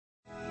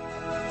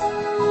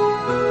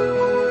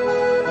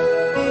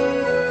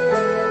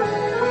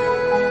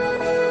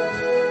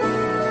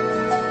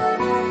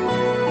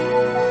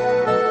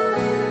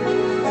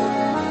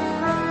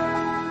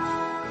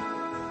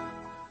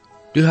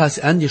Du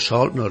hast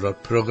angeschaut naar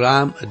het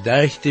programma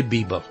Durch de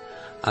Bibel.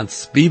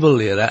 Als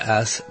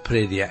Bibellehrer is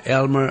prediker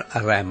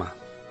Hebraea.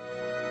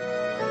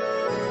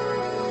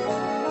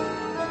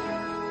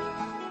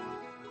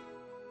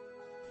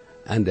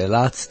 En de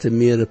laatste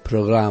meerdere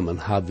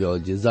programma's hebben we al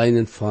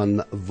gezien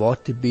van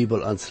wat de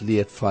Bibel ons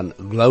leert van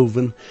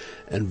geloven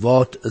en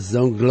wat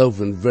zo'n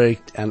geloven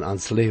werkt in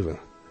ons leven.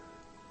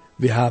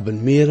 We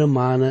hebben meerdere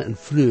mannen en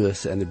vrouwen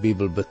in de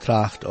Bibel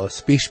betracht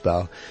als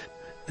Beispiel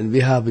en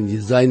we hebben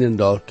gezien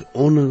dat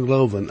ohne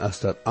geloven is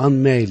dat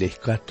onmogelijk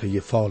Gott te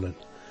gevallen.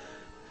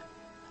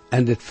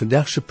 En dit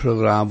vandaagse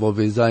programma waar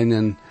we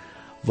zien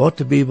wat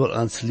de Bibel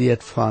ons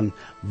leert van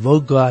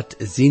wo Gott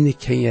zijn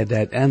kinderen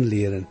dat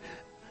aanleren.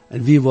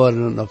 En we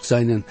worden ook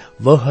zien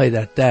wo hij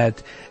dat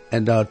deed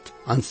en dat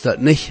ons dat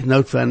niet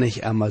notwendig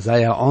en maar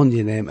zeer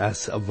aangenehm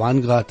is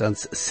wanneer Gott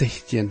ons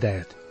zichtjen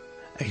deed.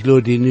 Ik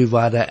lade die nu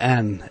weer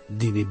aan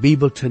die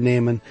Bibel te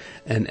nemen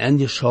en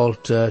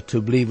ingeschalt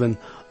te blijven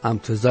om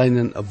te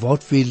zien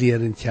wat we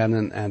leren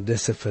kunnen aan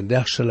deze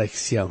vandaagse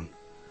lektion.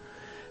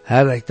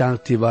 Herr, ik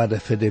dank die waarde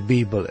voor de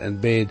Bibel en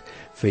bid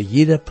voor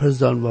jede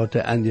persoon wat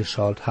er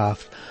ingeschalt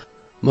heeft.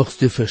 Mocht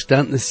du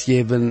verständnis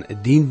geven,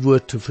 dien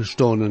woord te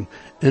verstaan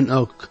en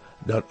ook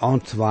dat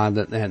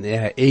antwoorden in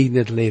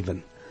eigen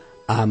leven.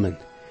 Amen.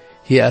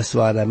 Hier is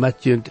waar de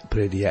metjunt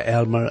prediker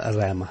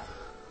Hebraea.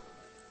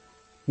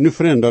 Nu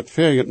vriend, dat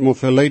vergt me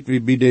verleid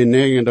wie bij de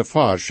 9e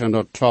vers en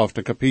dat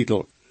 12e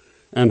kapitel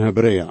in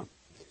Hebraea.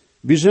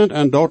 We zijn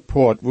aan dat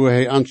poort waar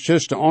hij ons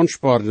juiste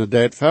aansporen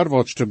deed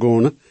verwaarts te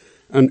gaan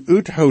en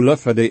uithouden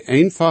voor de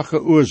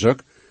eenvoudige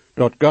oorzaak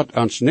dat God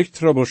ons niet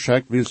trouble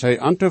schickt, wil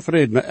hij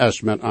ontevreden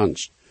is met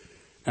ons.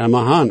 En we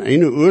hebben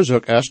een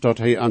oorzaak is dat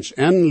hij ons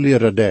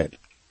aanleren deed.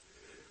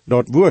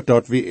 Dat woord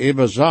dat we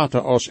even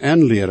zaten als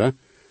aanleren,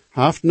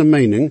 heeft een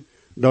mening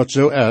dat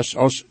zo is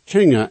als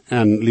kinderen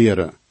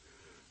aanleren.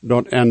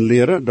 Dat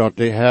aanleren dat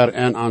de Heer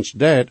aan ons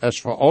deed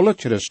is voor alle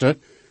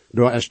christen,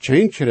 door is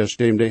geen christ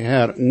dem de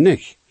Heer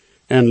niet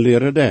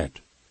aanleren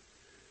deed.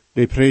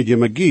 De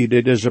prediker die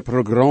deze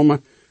programma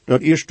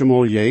dat eerste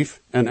maal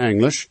geef in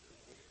Engels,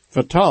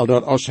 vertaalt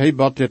dat als hij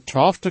bij het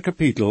 12e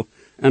kapitel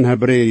in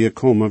Hebraea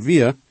komen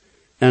weer,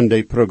 en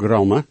de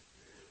programma,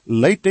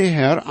 leidt de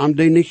Heer aan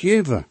de niet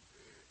geven.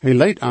 Hij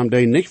leidt aan de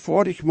niet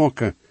voordig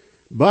maken,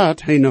 maar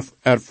hij een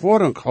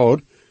ervaring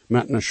houdt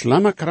met een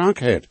slimme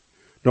krankheid,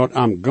 dat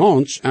am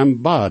gans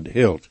en bad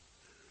hield.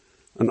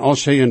 En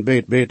als hij een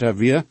beetje beter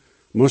weer,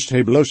 moest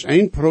hij bloos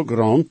één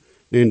programma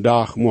den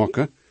dag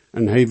maken,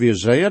 en hij weer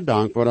zeer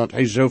dankbaar dat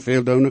hij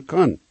zoveel doen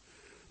kan.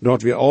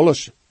 Dat we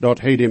alles, dat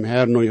hij dem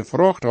Heer nu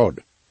gevraagd had.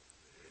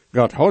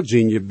 God had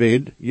zijn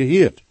gebed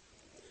geheerd.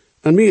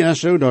 En mij is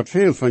zo dat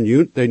veel van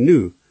jullie die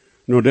nu,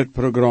 naar dit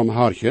programma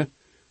hartje,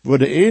 voor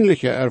de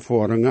ähnliche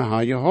ervaringen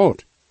ha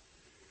gehad.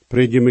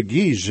 Prediker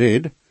McGee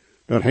zei,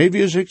 dat hij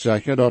weer zich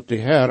zeggen dat de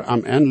Heer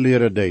am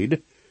aanleren deed,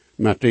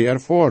 met de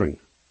ervaring.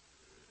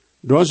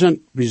 Daar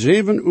zijn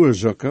 7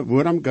 oorzaken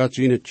waarom God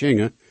zijn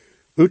tjingen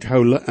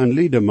uithouden en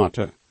lijden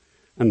matte.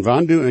 En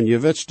wanneer du en je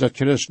wist dat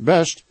Christ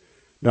best,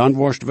 dan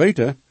worst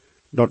weten,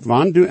 dat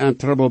wanneer du en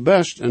trouble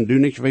best en du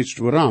niet weet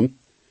waarom,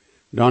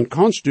 dan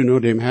kannst du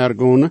naar dem Heer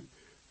gaan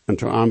en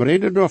te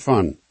aanreden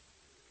daarvan.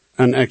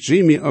 En ik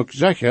zie me ook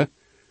zeggen,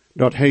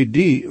 dat hij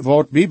die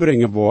wat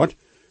bijbrengen wordt,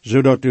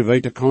 zodat du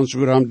weten kannst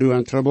waarom du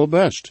en trouble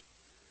best.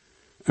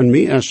 En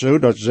mij is zo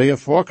dat zeer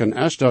vaak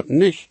is dat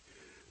niet,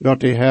 dat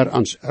de Heer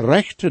ons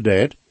rechte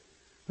deed,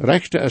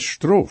 rechte is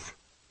stroof.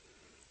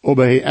 Maar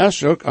hij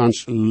is ook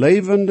ons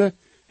levende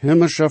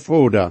hemelse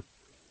Vader,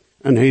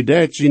 en hij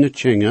deed zijn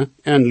tjingen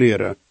en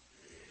leren.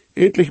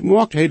 Eindelijk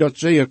maakt hij dat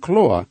zeer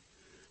klaar,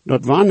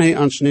 dat wanneer hij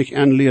ons niet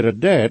en leren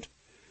deed,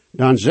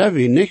 dan zijn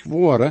we niet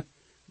worden,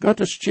 God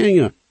is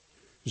tjingen,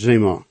 zeg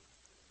maar.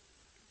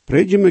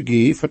 Prediker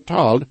McGee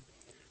vertaalt,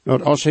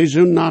 dat als hij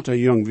zo'n natte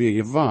jong weer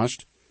je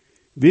was,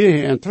 weer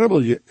hij in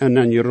trouble en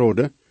in je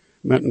rode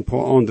met een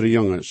paar andere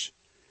jongens.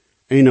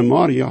 Ene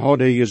Maria had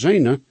hij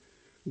gezien,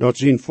 dat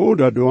zijn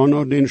vader door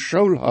naar den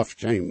schoolhof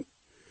kwam.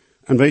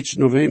 En weet je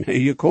nog wem hij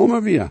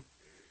gekomen weer?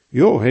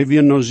 Jo, hij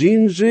weer naar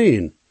zijn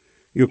zeen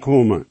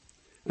gekomen.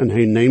 En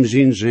hij neemt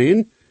zijn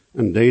zeen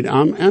en deed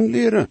hem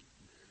aanleren.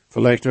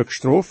 Vielleicht ook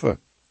strofe.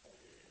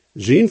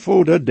 Zijn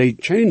vader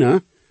deed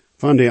tjenen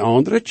van de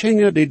andere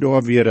tjenen die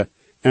daar weer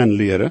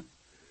aanleren,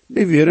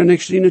 die weer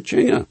niks zijn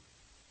tjenen.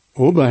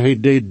 Maar hij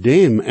deed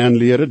dem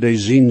aanleren die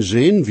zijn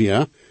zeen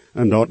weer,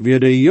 en dat weer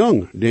de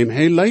jong, dem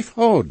hij lijf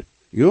had.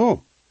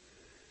 Jo.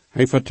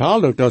 Hij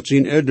vertelde ook dat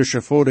zijn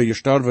oudste vader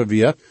gestorven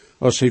weer,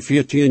 als hij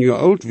 14 jaar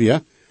oud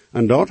weer,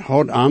 en dat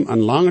had hem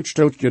een lange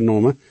stoot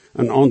genomen,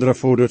 een andere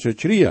vader te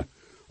krijgen.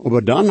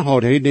 Maar dan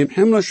had hij dem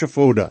hemelse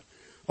vader,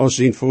 als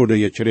zijn vader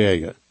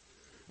gekregen.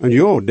 En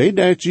jo, die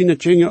deed zijn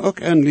tjingen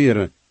ook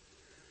aanleren.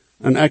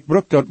 En ik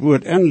bruk dat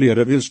woord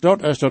aanleren, wils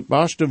dat is dat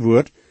beste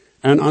woord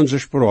in onze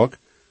spraak,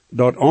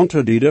 dat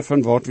aanduiden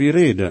van wat we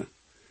reden.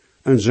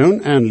 En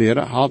zo'n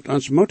aanleren helpt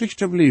ons moedig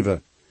te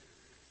blijven.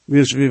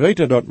 Wils we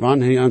weten dat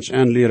wanneer hij ons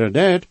aanleren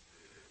deed,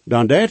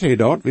 dan deed hij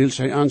dat, wils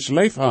hij ons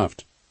lijf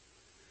heeft.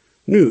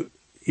 Nu,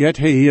 jet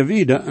hij hier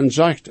wieder en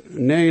zegt,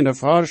 9e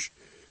vers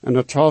in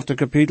het 12e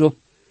kapitel.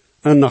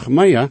 En nog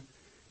meer,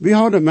 wie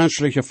hadden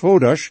menselijke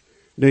vaders,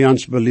 die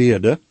ons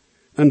beleerden,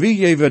 en wie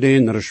geven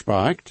den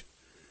respect?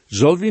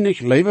 Zal wie niet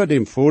leven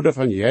dem vader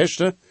van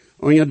Jezus,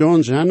 en je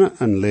doen zijn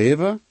en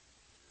leven?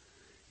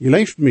 Je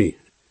leeft me,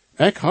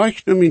 ik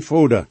hecht nu mijn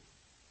vader.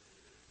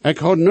 Ik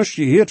had niets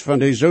gehoord van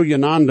die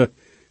zogenaamde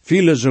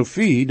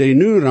filosofie, die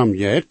nu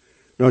ramjeet,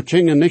 dat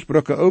kinderen niet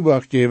brokken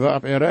obacht geven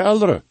op ihre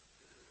ouderen.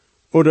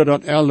 Oder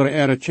dat ouderen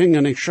ihre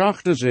kinderen niet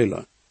schachten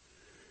zullen.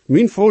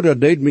 Mijn vader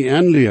deed me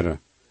aanleren.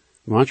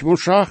 Manchmal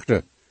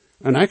schachten.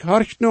 En ik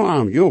harcht nu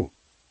aan, jo.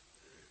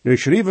 De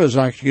schrijver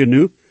zegt hier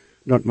nu,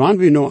 dat wanneer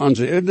we nu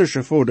onze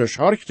irdische vaders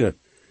harchten,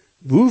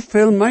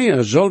 hoeveel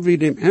meer zal we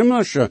dem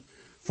hemelse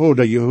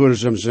vader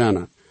gehoorzaam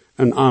zijn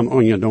en aan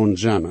ongedaan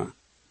zijn.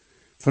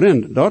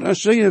 Vriend, dat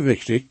is zeer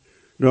wichtig,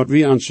 dat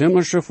we aan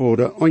hemelse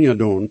vader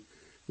ongedaan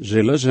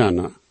zullen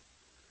zijn.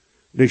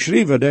 De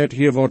schrijver deed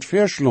hier wat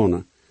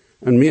verslonen,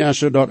 en meer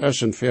zo dat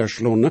is een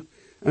verslonen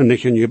en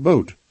niet een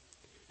gebod.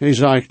 Hij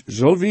zegt,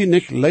 zal we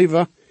niet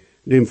leven,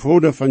 dem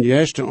vader van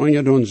Jezus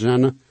ongedaan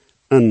zijn,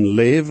 een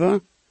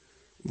leven?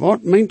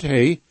 Wat meent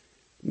hij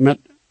met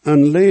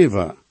een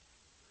leven?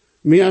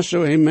 Meer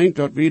zo hij meent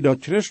dat we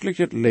dat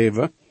christelijke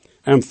leven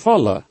en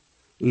volle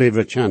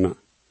leven kennen.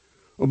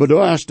 Maar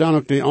daar is dan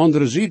ook de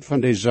andere zijde van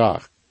die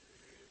zaak.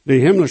 De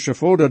hemelse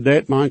vader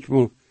deed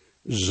manchmal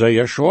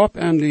zeer scherp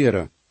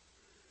aanleren.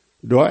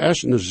 Daar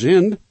is een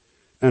zin,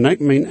 en ik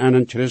meen aan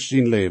een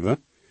christen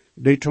leven,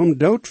 die tom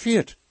dood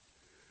viert.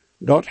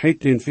 Dat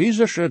heet den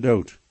physische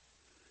dood.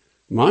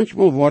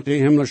 Manchmal wordt de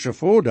hemelse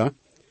vader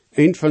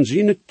een van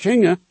zijn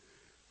kinderen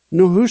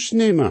naar huis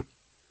nemen.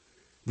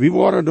 We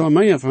worden door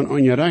meer van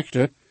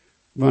ongerechten,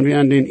 wanneer we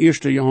aan den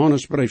eerste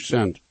Johannesbrief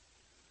zijn.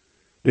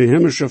 De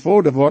hemelse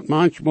vader wordt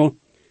manchmal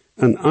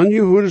een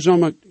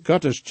ongehoorzame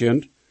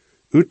Gotteskind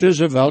uit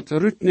deze wereld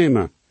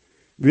uitnemen,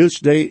 wils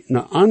die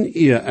na aan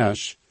ihr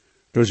is,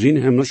 door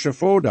zijn hemelse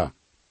vader.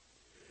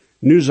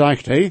 Nu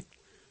zegt hij,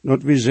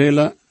 dat we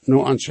zullen naar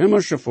ons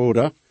hemelse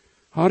vader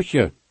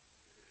hartje.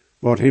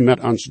 Wat hij met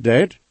ons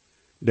deed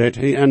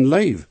hij een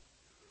leef.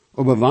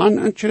 Maar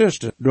wanneer een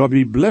Christen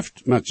daarbij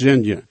blijft met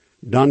zindje,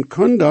 dan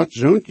kan dat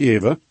zo'n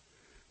geven,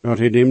 dat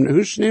hij dem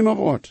huis nemen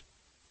wordt.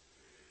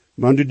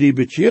 Wanneer du die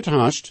bekeerd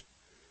hast,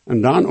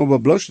 en dan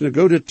over bloos een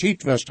goede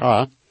tijd west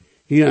ha,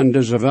 hier in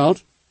deze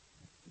wereld,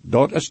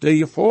 dat is de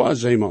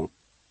gevaar, eenmaal.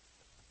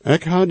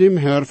 Ik had dem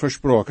Herr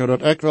versproken,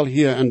 dat ik wel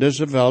hier in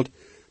deze wereld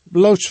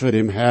bloos voor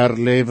dem Herr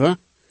leven.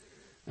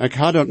 Ik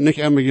had dat niet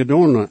immer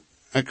gedaan.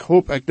 Ik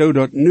hoop ik doe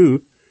dat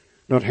nu,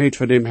 dat heet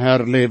voor dem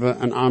Herr leven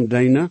en aan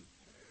dienen.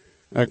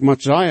 Ik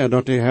moet zeggen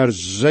dat de Herr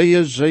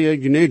zeer, zeer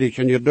gnädig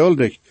en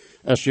geduldig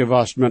is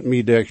geweest met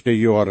mij durch de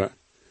jaren.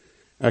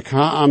 Ik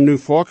ha hem nu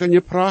vorken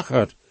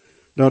gepraat,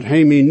 dat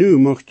hij mij nu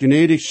mocht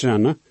gnädig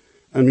zijn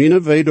en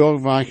mijn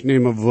weedag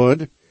wegnemen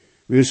wordt,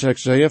 wils ik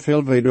zeer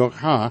veel weedag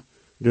ha,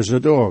 deze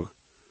dag.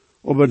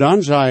 Maar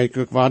dan zei ik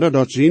ook verder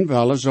dat zijn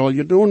welle zal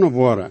gedaan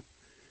worden.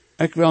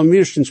 Ik wil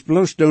meestens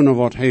bloos doen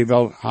wat hij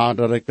wil ha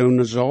dat ik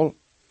doen zal.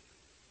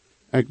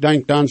 Ik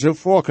denk dan zo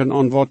vorken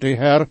aan wat de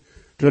Herr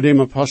door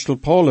dem apostel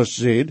Paulus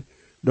zei,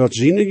 dat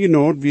zijn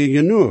genade weer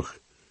genoeg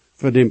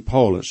voor dem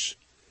Paulus.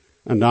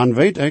 En dan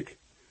weet ik,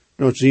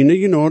 dat zijn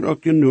genade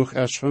ook genoeg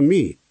is voor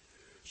mij,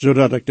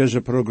 zodat ik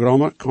deze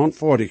programma kan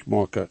voordig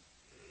maken.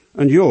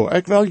 En ja,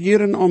 ik wil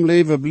hierin om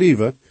leven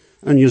blijven,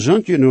 en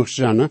gezond genoeg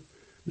zijn,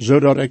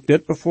 zodat ik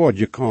dit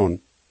bevoortje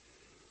kan.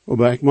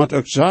 Maar ik moet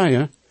ook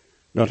zeggen,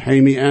 dat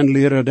hij mij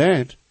aanleren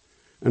deed,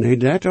 en hij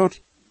deed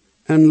dat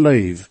en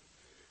leef.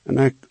 En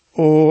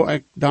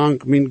ik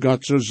dank mijn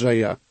God zo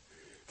zeer,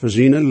 voor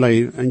zijn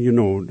leven en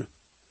genade.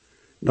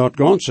 Dat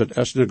ganze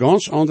is een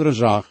ganz andere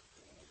zaak,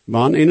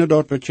 wanneer een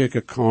dat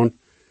bechecken kan,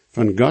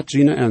 van God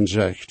zijn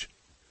aanzicht.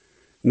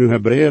 Nu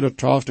Hebraea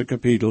het 12e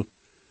kapitel,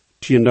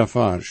 10e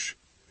vers.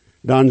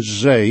 Dan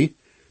zij,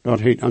 dat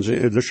heet onze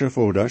irdische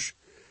vaders,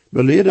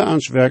 beleiden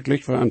ons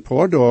werkelijk voor een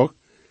paar dagen,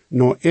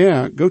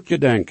 naar goed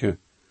gedenken,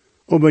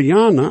 aber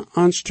jana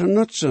ons te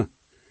nutzen,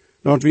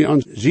 dat we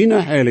aan zijn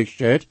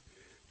heiligheid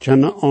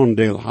kunnen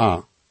aandeel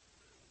ha.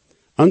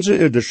 Onze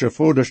irdische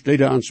vaders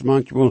deden ons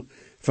manchmal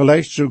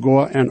vielleicht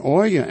sogar een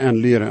oorje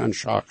aanleren en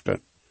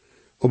schachten.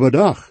 Aber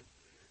doch,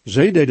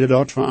 zij deden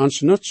dat voor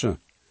ons nutzen.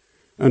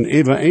 En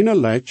even ene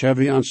leid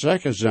hebben we ons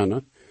zeggen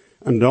zinnen,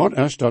 en dat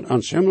is dat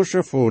ons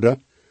hemelse vader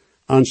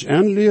ons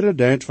aanleren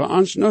deed voor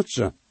ons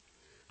nutzen.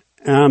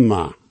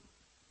 Amma.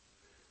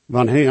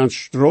 Wanneer hij ons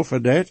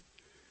straffen deed,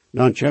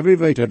 dan hebben we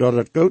weten dat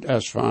het goed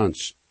is voor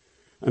ons.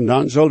 En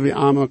dan zullen we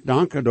hem ook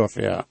danken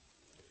daarvoor.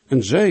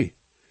 En zij,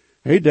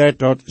 hij deed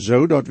dat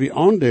zo dat we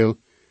aandeel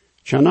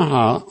kunnen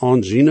ha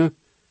aan zijn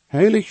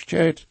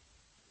heiligheid.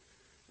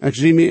 Ik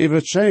zie me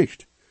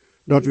overtuigd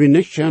dat we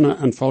niet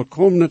kunnen een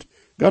volkomen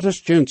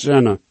Gotteskind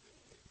zijn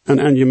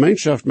en een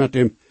gemeenschap met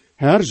hem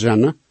Herr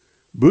zijn,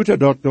 buiten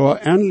dat door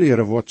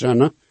aanleren wordt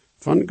zijn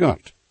van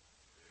God.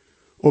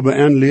 Aber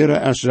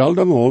aanleren is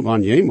zelden mal,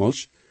 wanneer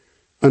jemals,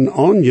 een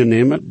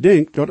aangename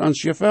ding dat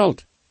ons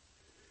gefällt.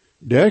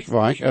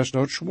 Dergweg is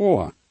dat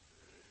zwaar,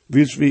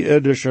 wils we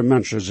irdische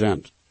mensen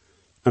zijn.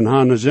 en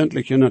han een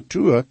zindliche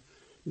natuur,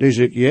 die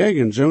zich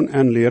jegen zo'n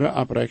aanleren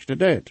oprechte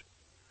deed.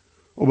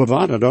 Aber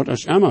waar dat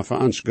is immer voor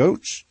ons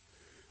goeds,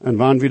 en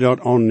wanneer we dat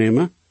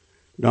aannemen,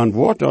 dan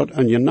wordt dat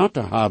een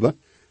genatte hebben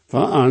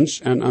voor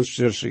ons en ons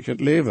zirsig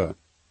leven.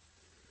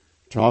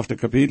 12e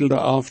kapitel, de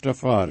 11e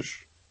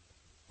vers.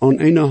 Aan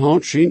ene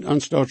hand schijnt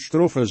ons dat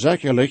Strophe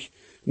sicherlich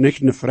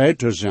nicht ne Freude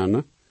te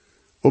zijn,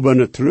 aber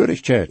ne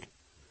Treurigkeit.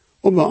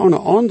 Aber aan de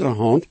andere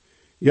hand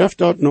geeft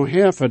dat nog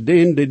her voor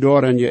den die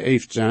daarin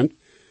geëft zijn,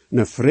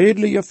 ne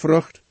vredelige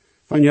vrucht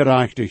van je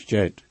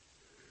gerechtigheid.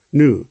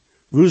 Nu,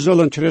 hoe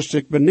zullen Christ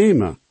zich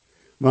benemen,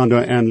 wanneer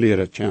er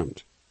aanleren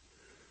komt?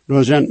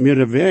 Daar zijn meer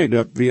de weg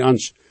dat we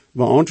ons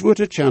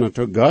beantwoorden kunnen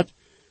tot God,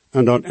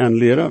 en dat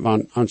aanleren,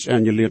 wanneer ons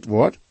aangeleerd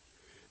wordt.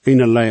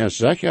 Een leier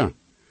zeker,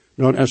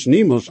 dat is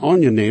niemals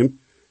aangeneem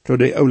tot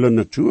de oude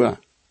natuur.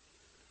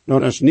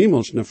 Dat is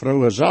niemals een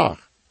vroege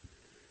zaak.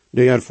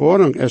 De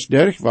ervaring is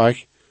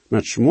dergweg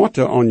met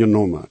smarte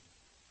aangenomen.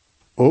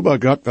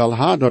 Aber God wil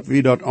ha dat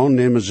we dat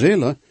aannemen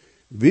zullen,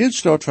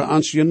 wils dat voor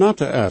ons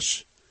genatte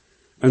is.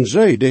 En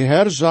zij, de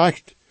Heer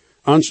zegt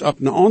ons op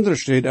een andere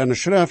stad in de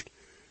schrift,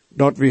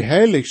 dat we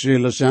heilig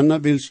zullen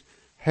zijn, wils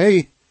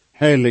hij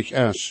heilig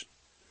is.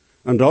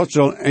 En dat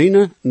zal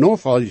een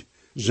noval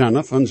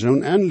zijn van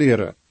zo'n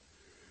aanleren.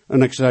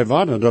 En ik zei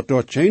verder dat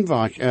dat geen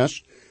weg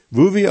is,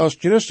 wo we als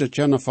Christen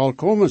kunnen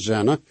volkomen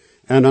zijn,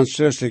 en ons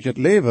christelijk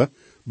leven,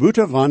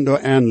 buiten van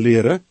door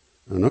aanleren,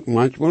 en ook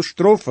manchmal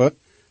strofe,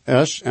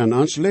 is in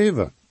ons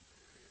leven.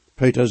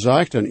 Peter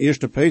zegt in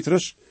 1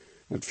 Petrus,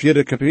 het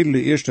 4e kapitel,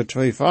 de eerste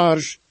 2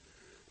 vers,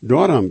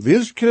 daarom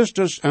wils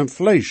Christus en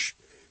vlees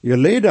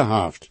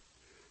geleden heeft,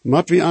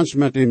 moet we ons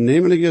met hem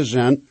nemelijke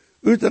zijn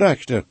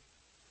uitrechten.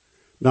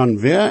 Dan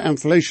wer en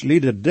vlees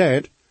lieden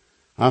deed,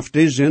 heeft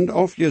die zin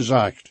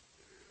afgezegd,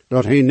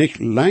 dat hij niet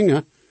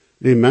langer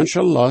die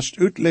mensen last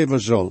uitleven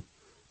zal,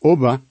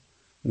 aber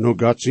nur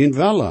God zijn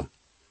wille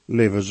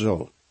leven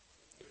zal.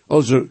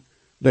 Also,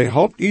 de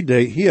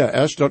hoofdidee hier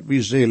is dat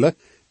we zullen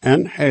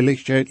en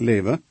heiligheid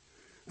leven.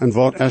 En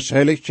wat is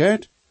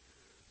heiligheid?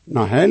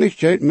 Nou,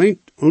 heiligheid meent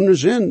ohne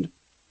zin.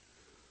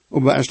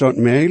 Aber is dat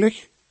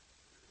mogelijk?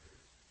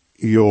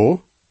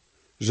 Ja,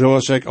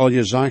 zoals ik al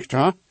gezegd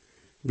heb,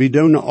 we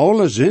doen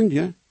alle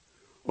zinnen,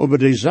 aber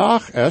die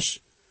zaak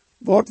is,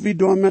 wat we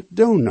daarmee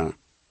doen.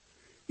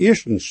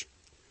 Eerstens,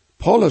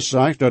 Paulus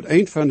zegt dat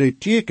een van de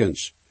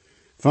tekens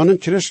van een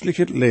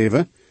christelijk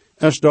leven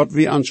is dat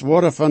we ons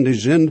woorden van de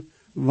zin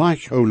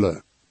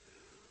weghouden.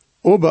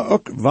 Aber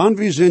ook wanneer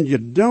we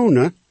zin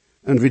doen,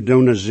 en we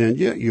doen zin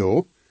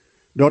ja,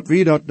 dat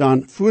we dat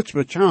dan voorts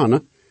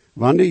bekennen,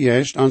 wanneer de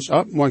Geest ons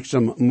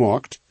opmerkzaam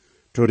maakt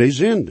tot de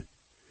zin.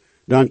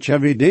 Dan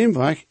kunnen we dem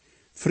weg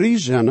vrij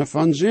zijn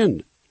van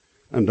zin.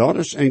 En dat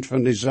is een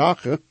van de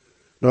zaken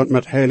dat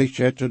met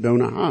heiligheid te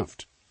doen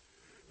heeft.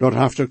 Dat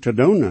heeft ook te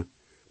doen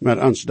met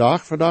ons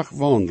dag voor dag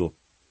wandel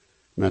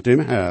met dem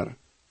Heer.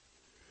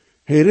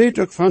 Hij redt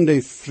ook van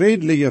de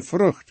vredelige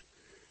vrucht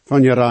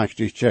van je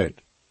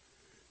gerechtigheid.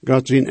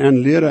 God zijn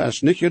aanleren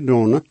is niet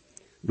gedaan,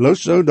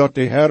 bloos zo dat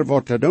de Heer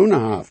wat te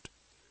doen heeft.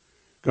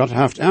 God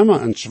heeft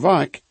immer een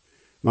zwak,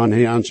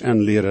 wanneer hij ons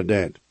aanleren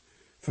deed.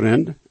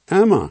 Vriend,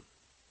 immer.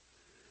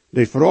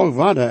 De vraag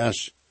wat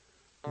is,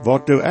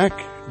 wat doe ik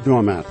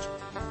daarmee?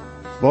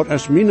 Wat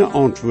is mijn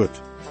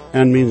antwoord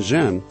en mijn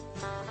zin,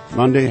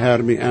 wanneer de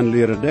Heer mij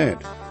aanleren deed,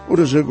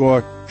 of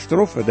sogar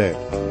straffen deed?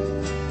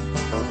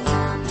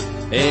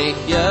 Ich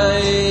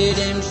gehe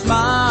dem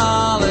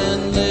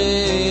schmalen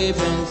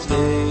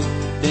Lebensweg,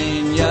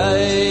 den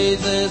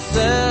Jesus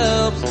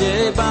selbst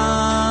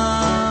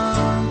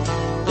gebahnt,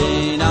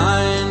 den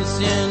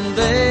einzigen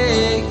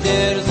Weg,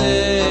 der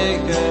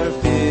sicher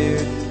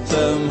führt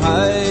zum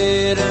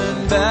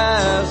heiligen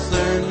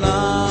besseren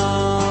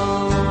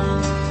Land.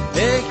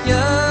 Ich gehe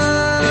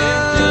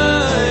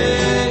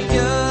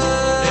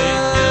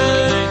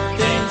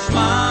den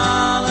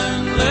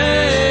schmalen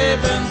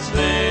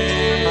Lebensweg.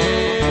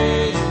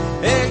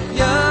 Ich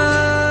gehe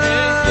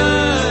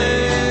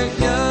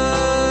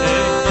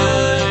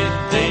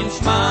den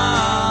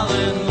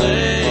schmalen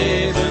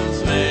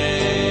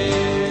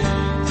Lebensweg.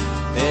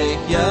 Ich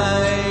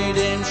gehe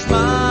den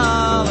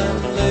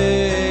schmalen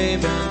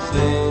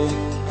Lebensweg,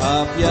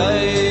 auf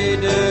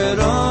jeder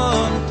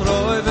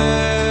untreu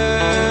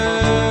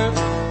Weg,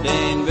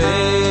 den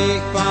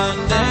Weg, von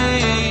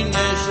dem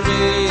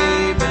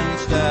geschrieben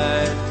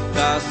steht,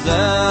 dass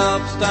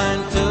selbst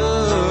ein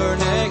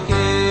Turnig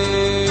ist.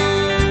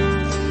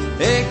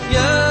 Ich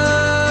gehe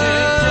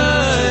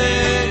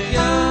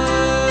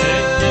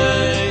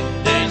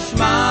den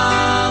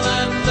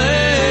schmalen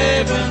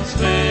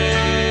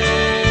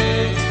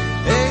Lebensweg.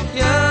 Ich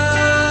gehe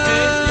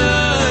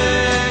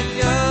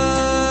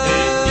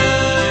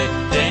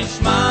den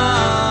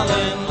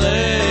schmalen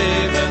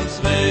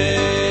Lebensweg.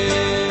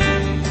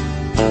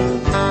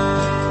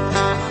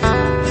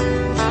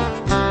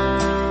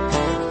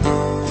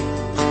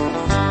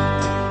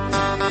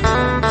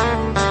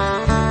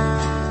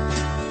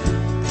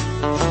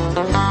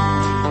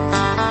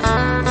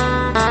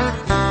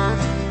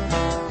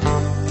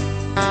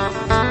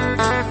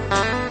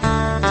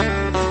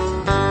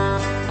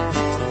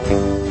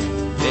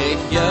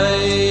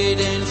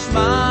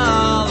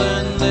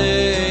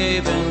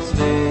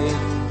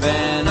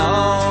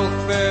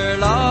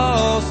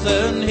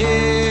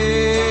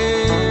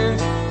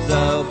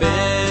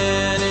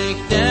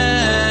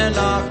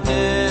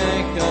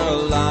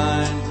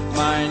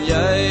 Mein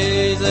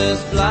Jesus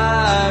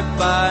bleibt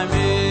bei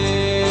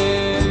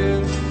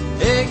mir.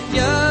 Ich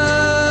geh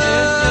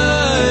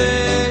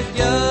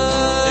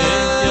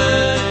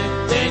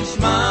den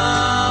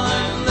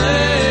schmalen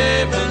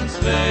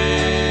Lebensweg.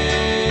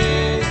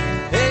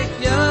 Ich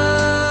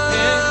geh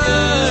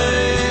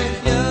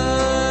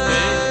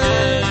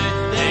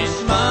den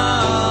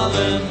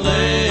schmalen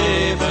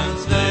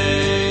Lebensweg.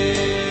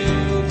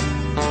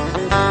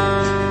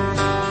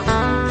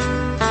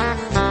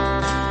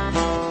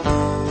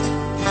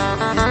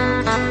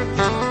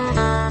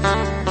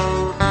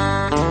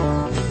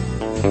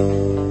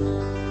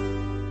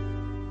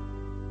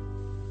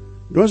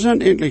 Er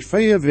zijn endlich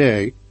 4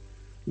 wegen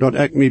dat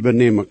ik me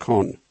benemen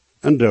kan.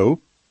 En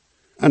do.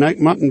 En ik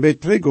moet een beetje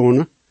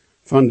teruggaan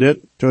van dit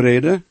te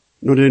reden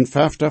naar den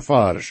 5e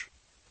vers.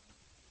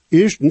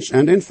 Eerstens,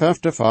 in den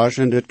 5e vers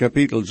in dit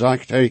kapitel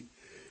zegt hij,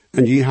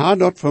 en je had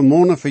dat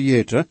vermonen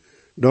vergeten,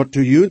 dat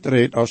te junt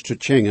reed als te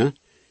tjengen,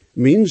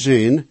 mijn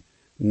zin,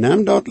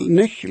 neem dat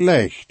niet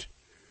leicht,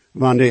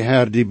 wanneer de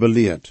Herr die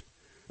beleert,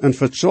 en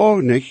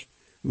verzorg niet,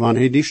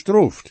 wanneer hij die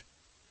strooft.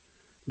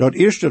 Dat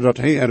eerste dat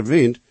hij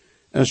erwähnt,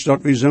 is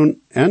dat we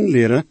zo'n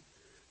aanleren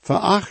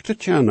verachten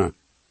kennen,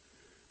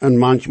 en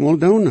manchmal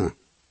doen.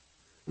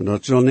 En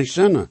dat zal niet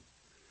zijn.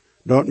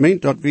 Dat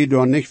meent dat we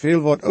daar niet veel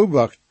wat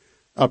opwacht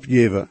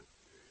opgeven.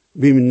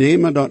 We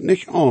nemen dat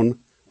niet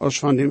aan als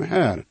van dem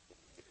Herr.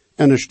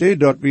 En er staat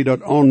dat we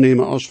dat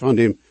aannemen als van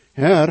dem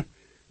Herr,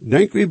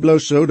 denk we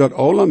bloos zo dat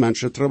alle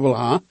mensen trouble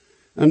hebben,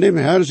 en dem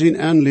Herr zijn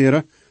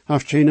aanleren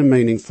heeft geen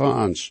mening voor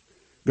ons.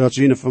 God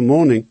zijn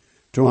vermoning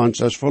to ons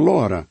is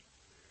verloren.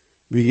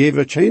 We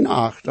geven geen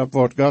acht op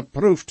wat God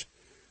proeft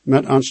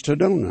met ons te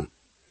doen.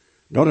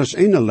 Dat is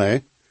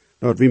ene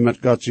dat we met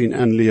God zijn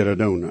aanleren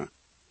doen.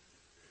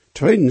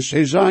 Tweedens,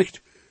 hij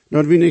zegt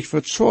dat we niet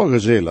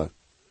verzorgen zullen.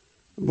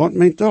 Wat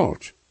meent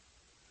dat?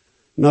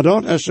 Nou,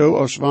 dat is zo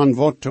als wanneer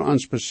wat te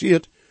ons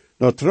passiert,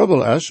 dat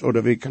trouble is, of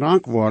we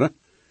krank worden,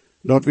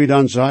 dat we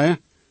dan zeggen,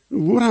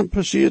 waarom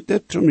passiert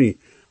dit te mij?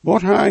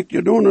 Wat heb ik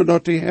gedaan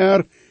dat de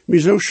Heer mij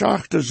zo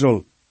schachten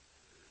zal?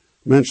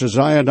 Mensen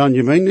zeggen dan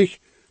gewöhnlich,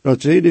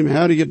 dat zij dem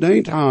Herr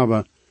gediend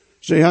hebben.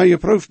 Zij hebben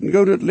geproefd een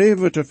goed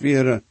leven te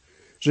vieren.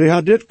 Zij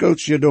hebben dit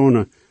goeds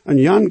gedaan, en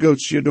jan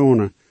goeds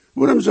gedaan.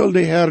 Waarom zal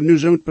de Herr nu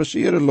zo'n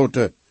passeren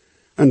laten?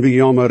 En we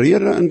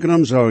jammeren en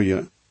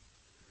gramzooien.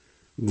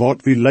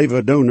 Wat we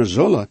leven doen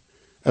zullen,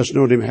 is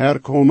naar dem Herr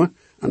komen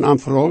en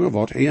aanvragen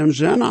wat hij hem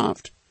zin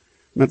heeft.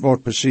 Met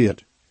wat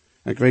passiert.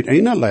 Ik weet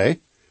eenerlei,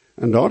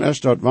 en dat is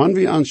dat wanneer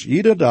we ons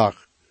iedere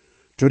dag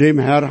to dem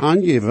Herr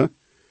aangeven,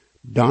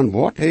 dan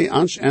wordt hij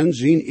ons in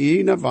zijn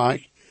eigen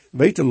weg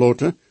weten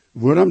laten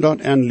waarom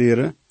dat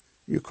aanleren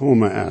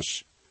gekomen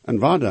is. En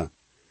wat?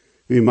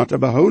 We moeten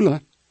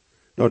behouden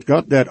dat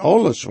God dat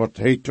alles wat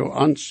hij to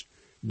ons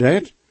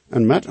deed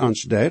en met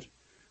ons deed,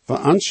 voor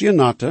ons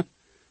genatte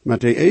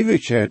met de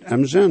eeuwigheid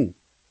hem zin.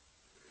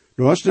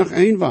 Er is nog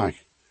één weg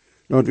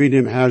dat we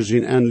dem Herr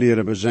zijn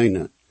aanleren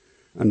bezinnen.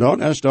 En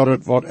dat is dat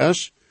het wat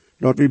is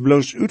dat we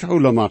bloos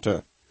uithouden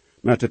moeten.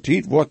 Met de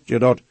tijd wordt je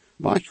dat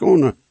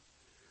weggaan.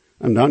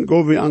 En dan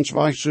gaan we ons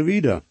weg zo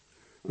wieder.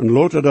 En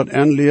laten dat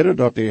aanleren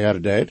dat de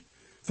Herr deed,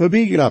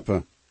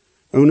 voorbijgrappen.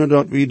 Ohne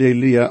dat we de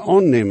leer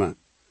aannemen.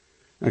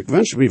 Ik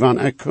wens me van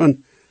ik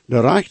kan de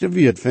rechte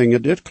wierd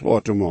vingen dit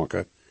klaar te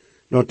maken.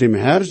 Dat dem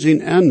Herr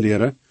zijn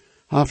aanleren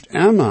heeft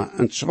immer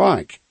een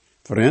zweig,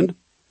 vriend.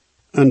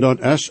 En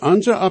dat is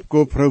onze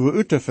opgave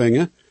uit te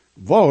vingen,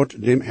 wat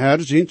dem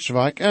Herr zijn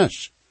zweig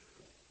is.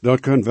 Dat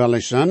kunt wel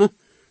eens zijn,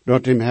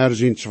 dat dem Herr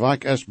zijn zweig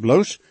is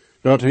bloos,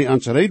 dat hij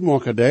ons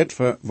redmaken deed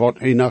voor wat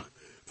hij nog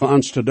voor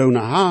ons te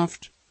doen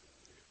heeft.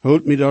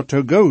 Houd me dat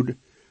te goed,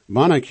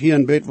 wanneer ik hier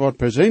een beetje wat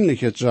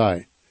persoonlijks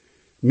zei.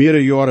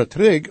 Meerdere jaren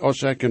terug,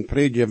 als ik een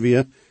predje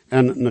weer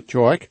in de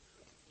kerk,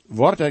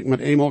 word ik met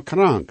eenmaal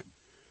krank.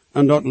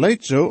 En dat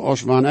leidt zo,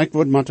 als wanneer ik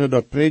moet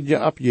dat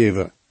predje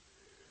opgeven.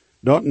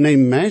 Dat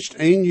neemt meest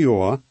 1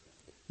 jaar,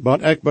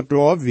 wat ik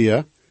bedorven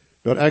weer,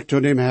 dat ik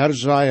tot dem Herr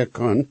zeggen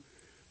kan,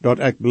 dat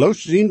ik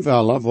bloos zien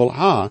wil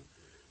ha,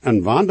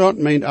 en wanneer dat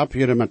meent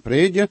opgeven met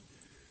predje,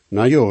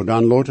 nou ja,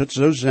 dan laat het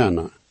zo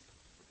zijn.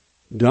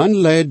 Dan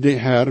leidt de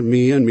Herr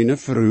mij en mijn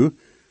vrouw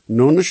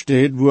naar een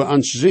stad waar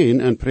ons zien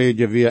en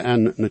predje weer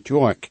in de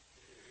kerk.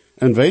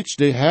 En weet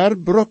de Herr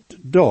brukt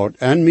dat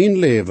in mijn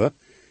leven,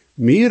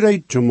 mij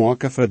reed te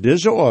maken voor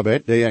deze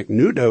arbeid die ik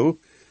nu doe,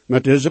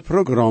 met deze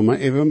programma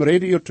even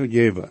radio te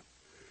geven.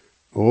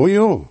 Oh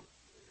ja,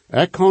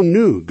 ik kan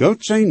nu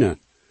goed zijn,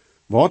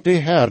 wat de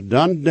Herr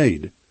dan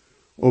deed.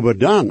 Maar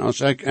dan, als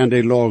ik in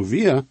de laag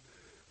weer,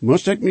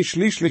 moest ik me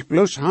schließlich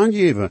bloos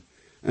aangeven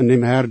en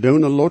dem Herr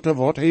doen laten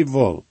wat hij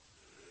wil.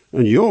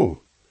 En ja,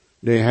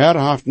 de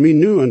Herr heeft mij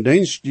nu een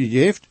dienst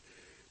gegeven,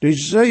 die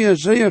zeer,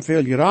 zeer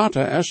veel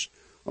grater is,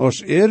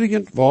 als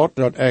irgend wat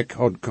dat ik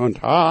had kunt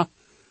ha,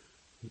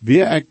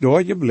 wie ik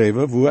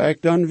doorgebleven, waar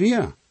ik dan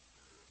weer.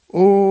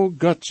 O,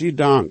 God zij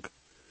dank,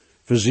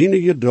 voor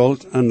zijn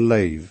geduld en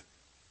leef.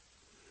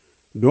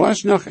 Er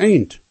is nog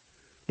eind,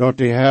 dat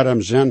de Herr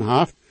hem zin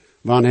heeft,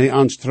 wanneer hij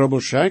ons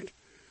trouble schickt,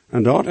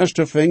 en dat is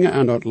te vingen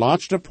aan dat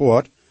laatste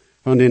poort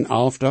van den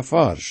 11e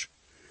vers,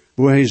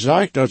 wo hij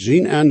zegt dat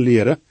zijn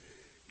aanleren,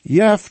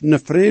 je hebt een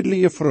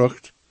vredelige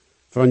vrucht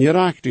van je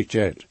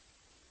gerechtigheid.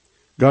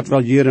 God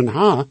wil jeren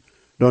ha,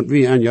 dat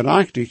we aan je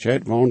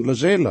gerechtigheid wandelen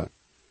zullen.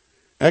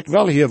 Ik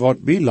wil hier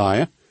wat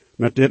bijleiden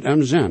met dit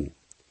in zin.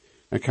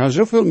 Ik heb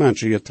zoveel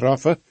mensen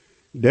getroffen,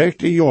 durch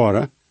die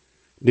jaren,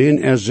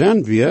 denen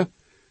zijn weer,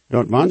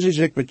 dat wanneer ze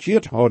zich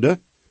bekeerd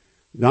hadden,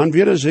 dan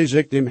willen ze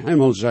zich dem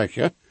Himmel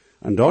zeggen,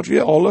 en dat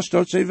weer alles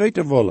dat ze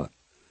weten willen.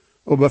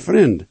 Maar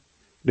vriend,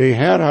 de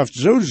Heer heeft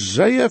zo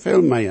zeer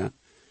veel meer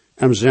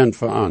im zin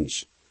voor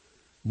ons.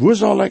 Wo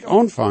zal ik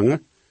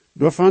aanvangen,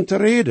 door van te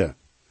reden?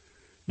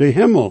 De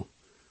Himmel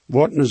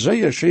wordt een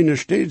zeer schöne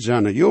stad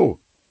zijn, jo.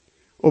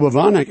 Maar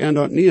wanneer ik in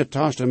dat Nieuwe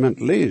Testament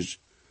lees,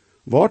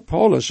 wordt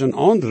Paulus een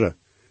andere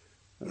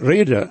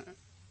reden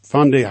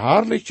van de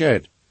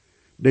heerlijkheid,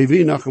 die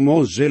we nog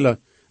eenmaal zullen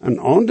een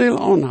aandeel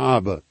aan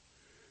hebben,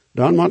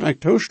 dan moet ik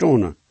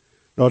toestaan,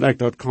 dat ik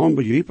dat kan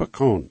begrijpen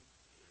kan.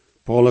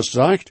 Paulus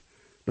zegt,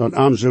 dat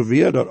am zo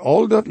weer dat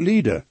al dat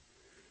lijden,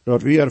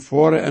 dat we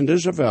ervaren in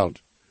deze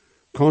wereld,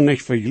 kan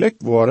niet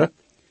vergelijkt worden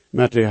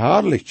met de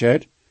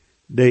heerlijkheid,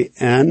 die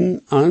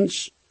in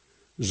ons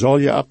zal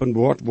je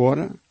openbaard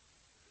worden.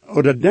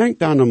 Oder denk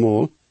dan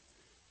eenmaal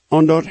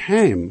aan dat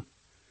heim,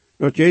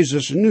 dat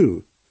Jezus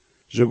nu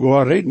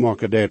sogar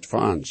redmaken deed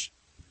voor ons.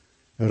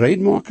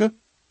 Redmaken?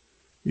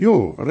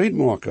 Jo,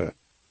 redmaken.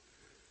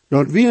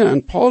 Dat we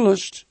in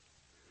Paulus,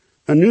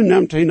 en nu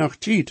neemt hij nog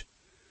tijd,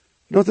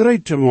 dat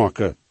red te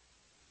maken.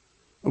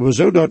 Maar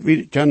zodat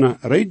we kunnen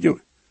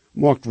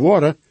redgemaakt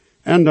worden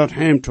en dat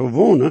heim te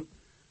wonen,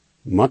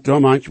 moet er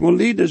manchmal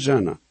lijden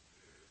zijn.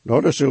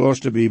 Dat is zoals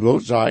de Bijbel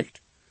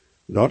zegt,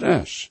 dat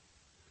is.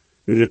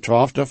 Nu de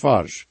 12e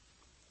vers.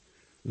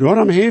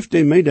 Daarom heeft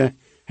hij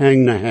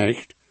medehangende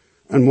hecht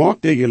en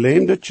maakt de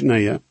gelähmte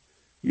knieën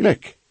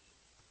gelijk.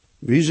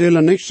 We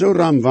zullen niet zo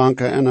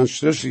ramwanken en ons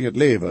stressig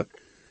leven,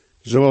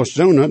 zoals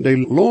zonen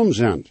die loom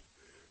zijn.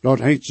 Dat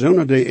heet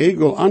zonen die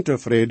egel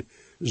antevreden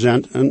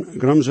zijn en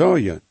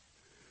gramzooien.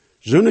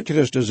 Zonen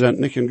Christen zijn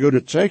niet een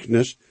goede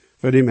zeichnis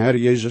voor de Heer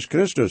Jezus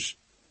Christus.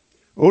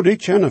 O, die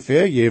kunnen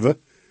vergeven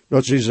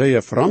dat ze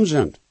zeer fromm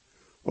zijn,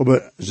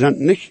 maar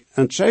zijn niet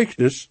een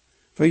zeichnis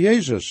voor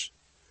Jezus.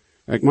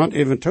 Ik moet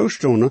even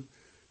toestaan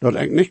dat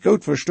ik niet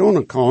goed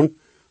verstaan kan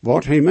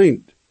wat hij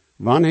meent,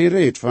 wanneer hij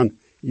redt van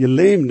je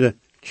leemde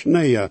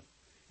knieën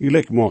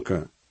gelijk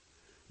maken.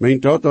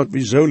 Meent dat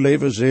we zo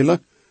leven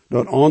zullen,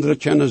 dat anderen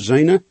kunnen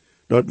zijn,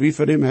 dat we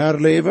voor hem Heer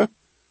leven?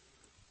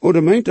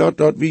 Of meent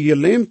dat we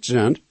geleemd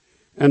zijn,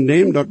 en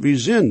neem dat we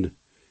zijn,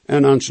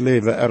 en ons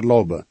leven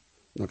erlopen?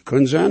 Dat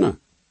kan zijn.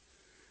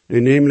 De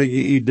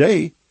nemelijke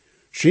idee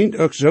schijnt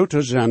ook zo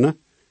te zijn,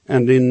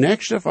 en de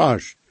nächste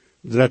vers,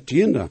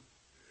 13e,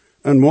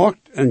 en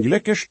maakt een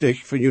lekker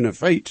stich voor jullie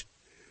feit,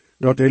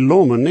 dat de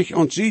lomen niet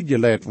ontzien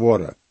geleid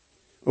worden,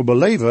 maar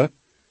beleven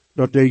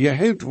dat die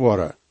geheeld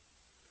worden.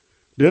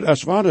 Dit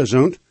is waar de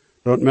zoon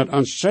dat met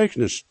ons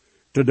zeichnis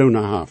te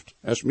doen heeft,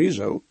 is mij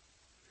zo.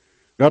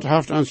 God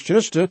heeft ons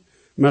Christen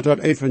met dat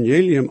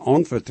evangelium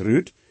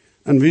aanvertrouwd,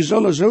 en we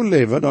zullen zo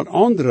leven dat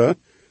anderen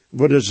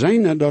worden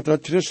zijn dat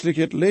dat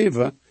christelijke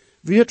leven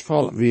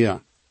wertvol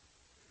weer.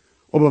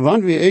 Maar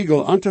wanneer we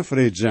egel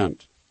ontevreden zijn,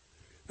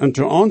 en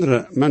te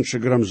andere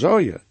mensen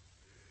gramzooien,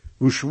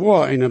 hoe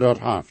zwaar een dat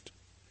heeft,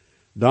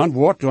 dan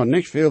wordt er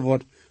niet veel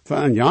wat voor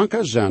een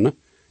janker zijn,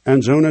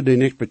 en zonen die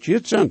niet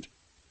bekeerd zijn.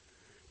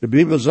 De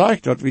Bijbel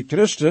zegt dat we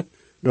Christen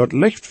dat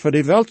licht voor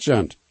de wereld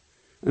zijn,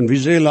 en we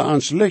zullen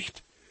ons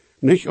licht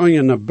niet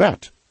onder een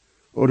bed,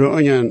 of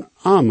onder een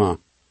arme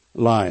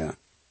leien.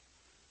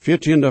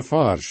 14e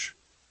vers.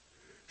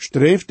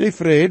 Streef de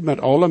vrede met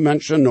alle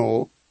mensen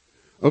na,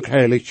 ook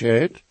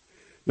heiligheid,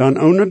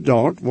 dan ohne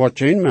dat wordt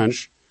geen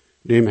mens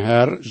dem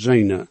Herr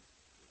zijne.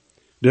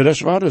 Dit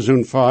is waar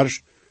zo'n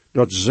vers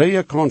dat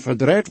zeer kan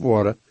verdraaid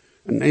worden,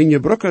 en in je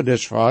broeken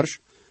des vers,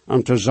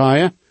 om te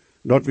zeggen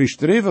dat we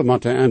streven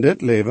moeten in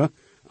dit leven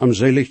om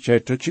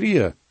zaligheid te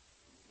krijgen.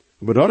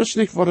 Maar dat is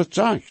niet wat het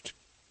zegt.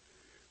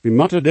 We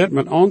moeten dit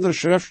met andere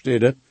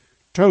schriftsteden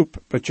taub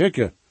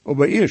bechecken.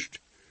 Maar eerst,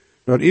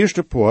 dat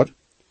eerste poort,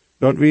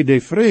 dat we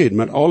de vrede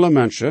met alle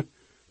mensen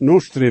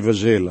nastreven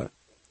zullen.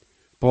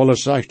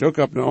 Paulus zegt ook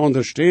op een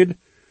andere stede,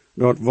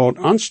 dat wat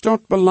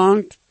aanstoot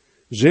belangt,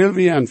 zullen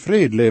we in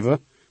vrede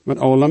leven met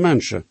alle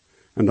mensen.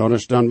 En dat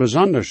is dan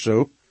bijzonder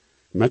zo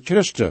met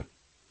Christen.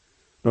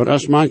 Dat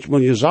is manchmal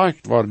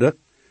gezegd worden,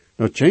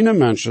 dat geen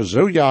mensen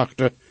zo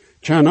jachten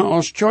kennen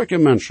als tjoike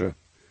mensen.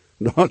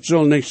 Dat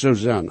zal niet zo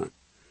zijn.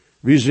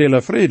 We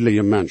zullen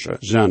vredelige mensen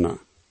zijn.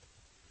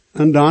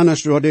 En dan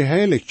is door de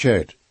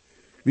heiligheid.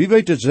 We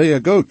weten zeer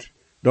goed,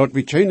 dat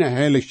we geen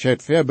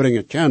heiligheid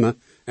verbrengen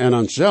kunnen en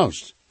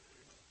onszelfs.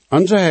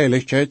 Onze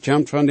heiligheid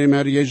komt van de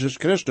Heer Jezus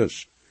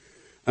Christus.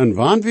 En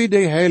wanneer we de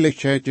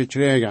heiligheid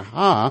gekregen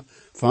hebben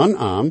van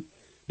hem,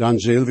 dan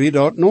zullen we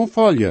dat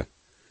navolgen.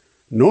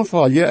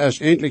 Navolgen is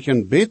eigenlijk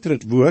een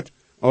beter woord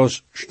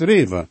als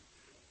streven.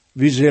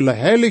 We zullen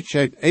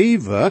heiligheid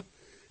even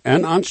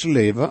en ons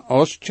leven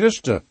als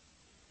Christen.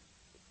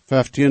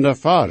 15e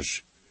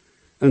vers.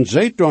 En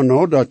zijt dan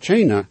nou dat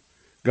geen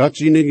Gott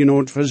zijn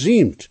genood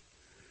verziemt,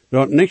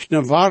 dat nicht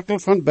een warkel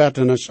van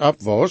betternis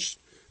ab was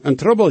en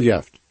trubbel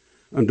heeft,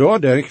 en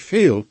doordat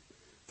veel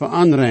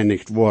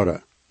veranreinigd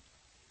worden.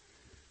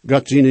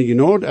 Gott zijn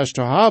genood is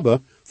te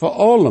hebben voor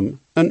allem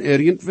en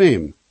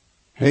irgendwem.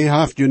 Hij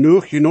heeft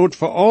genood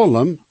voor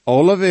allem,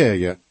 alle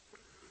wegen.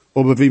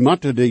 Aber wie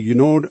moeten de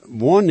genood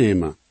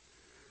waarnemen?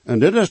 En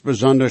dit is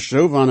bijzonder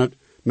zo wanneer het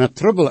met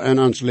trubbel in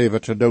ons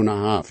leven te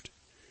doen heeft.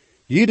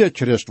 Jeder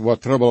Christ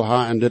wat trubbel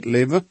ha in dit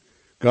leven,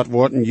 God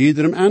wordt in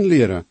iedereen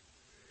aanleren.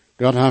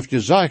 God heeft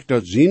gezegd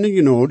dat zijn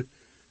genood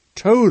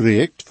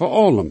toereikt voor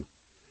allem.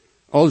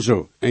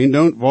 Also, een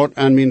doen wat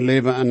aan mijn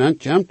leven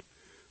aankomt,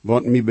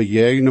 wat mij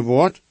bejegenen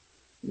wordt,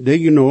 de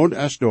genood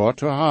is door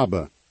te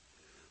hebben.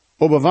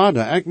 Aber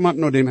waarde, ik moet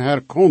naar dem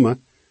Herr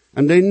komen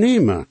en die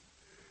nemen.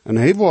 En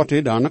hij wordt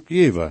hij dan ook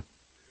geven.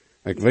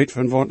 Ik weet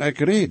van wat ik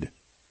red.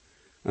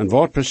 En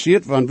wat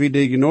passiert, wanneer we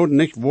die genood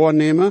niet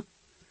waarnemen?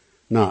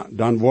 Nou,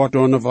 dan wordt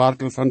er een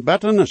warkel van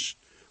betternis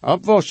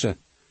abwassen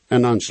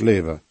in ons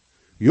leven.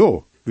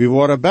 Jo, we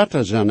worden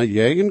beter zijn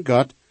tegen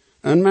God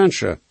en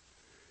mensen.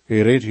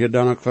 Hij redt hier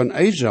dan ook van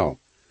Esau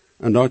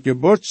en dat je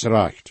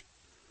bortsrecht.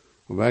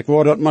 Maar ik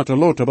word dat moeten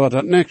laten bij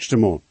dat nächste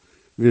Mal.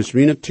 Wils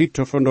mijn tijd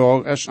voor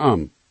vandaag is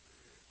aan.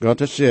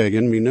 God is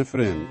zegen, mijn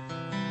vriend.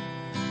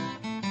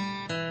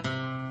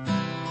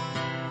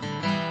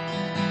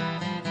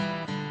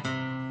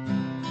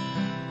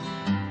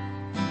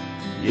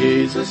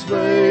 Jesus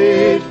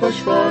weet,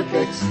 versprach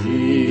ik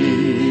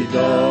zie,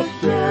 dat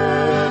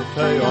geeft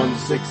hij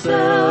ons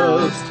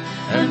zichzelf,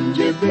 en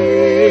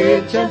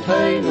gebet kent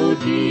hij nu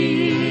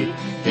die,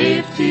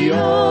 heeft hij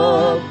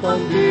op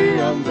van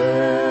wie am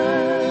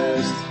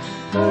best.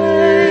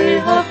 Hij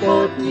hat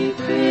God niet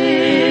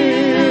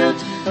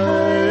geert,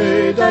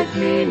 hij dat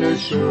meine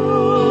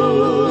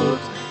schuld.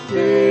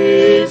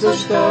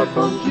 Jezus starb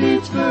und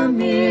litt für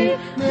mich,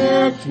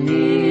 merkt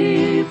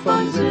mich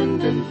von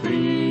Sünden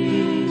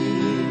frei.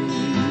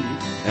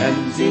 En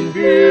zijn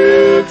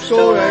buik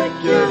zo ik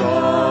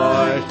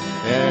gereicht,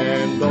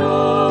 en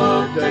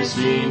dat hij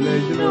zijn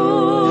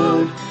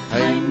gloed,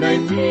 en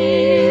mijn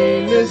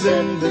meine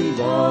Sünden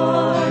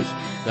wasch,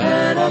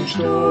 daarom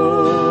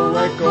sto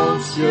ik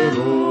ons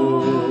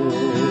gerood.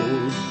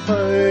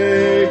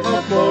 Hij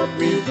hat Gott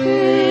mich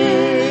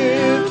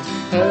geert,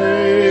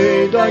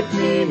 hij dat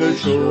meine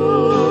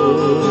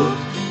schuld.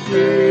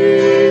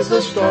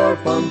 Jesus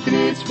starb am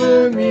Kreuz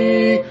für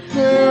mich,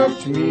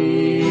 macht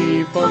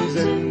mich von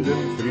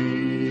Sünden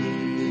frei.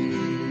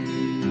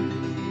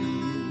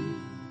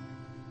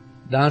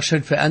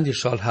 Dankeschön für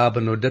angeschaut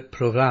haben nur das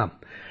Programm.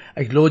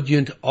 Ich lade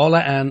junt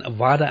alle an,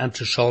 weiter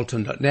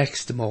anzuschalten das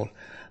nächste Mal.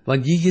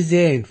 Wenn je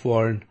gesehen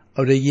worden,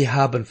 oder je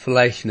haben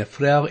vielleicht eine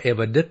Frage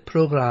über das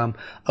Programm,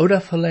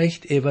 oder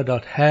vielleicht über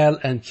das Heil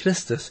in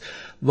Christus,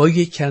 wo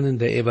je können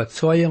die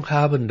Überzeugung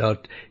haben, dass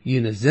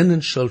jene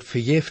Sinnenschuld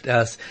vergift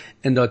ist,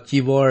 und dass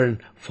je wollen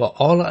vor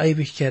aller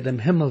Ewigkeit im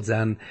Himmel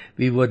sein,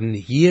 wir würden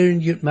hier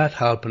jut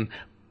mithelfen,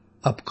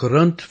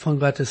 aufgrund von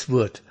Gottes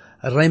Wort.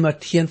 Römer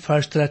 10,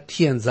 Vers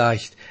 13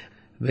 sagt,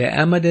 wer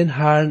immer den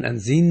Herrn an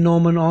seinen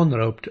Namen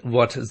anruft,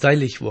 wird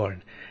selig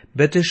worden.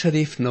 Bitte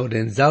schrift nur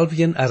den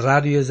selben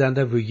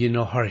Radiosender, wo je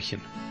noch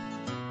horchen.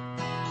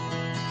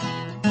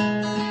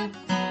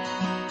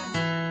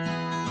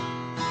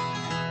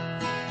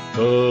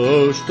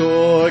 Zo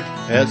stark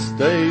ist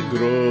der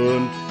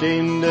Grund,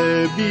 den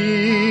die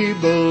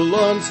Bibel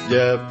uns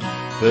gibt,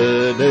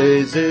 für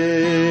die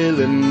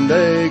Seelen,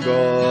 die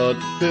Gott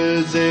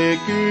für sich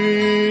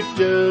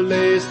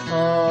utgelesen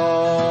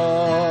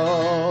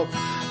hat.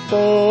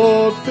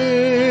 Gott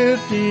wird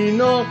die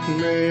noch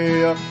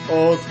mehr,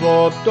 als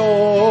was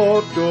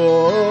dort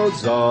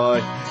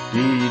sei,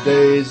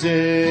 die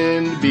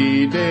sind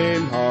wie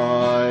dem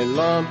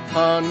Heiland,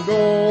 han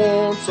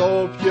ganz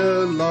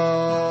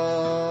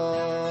aufgeladen.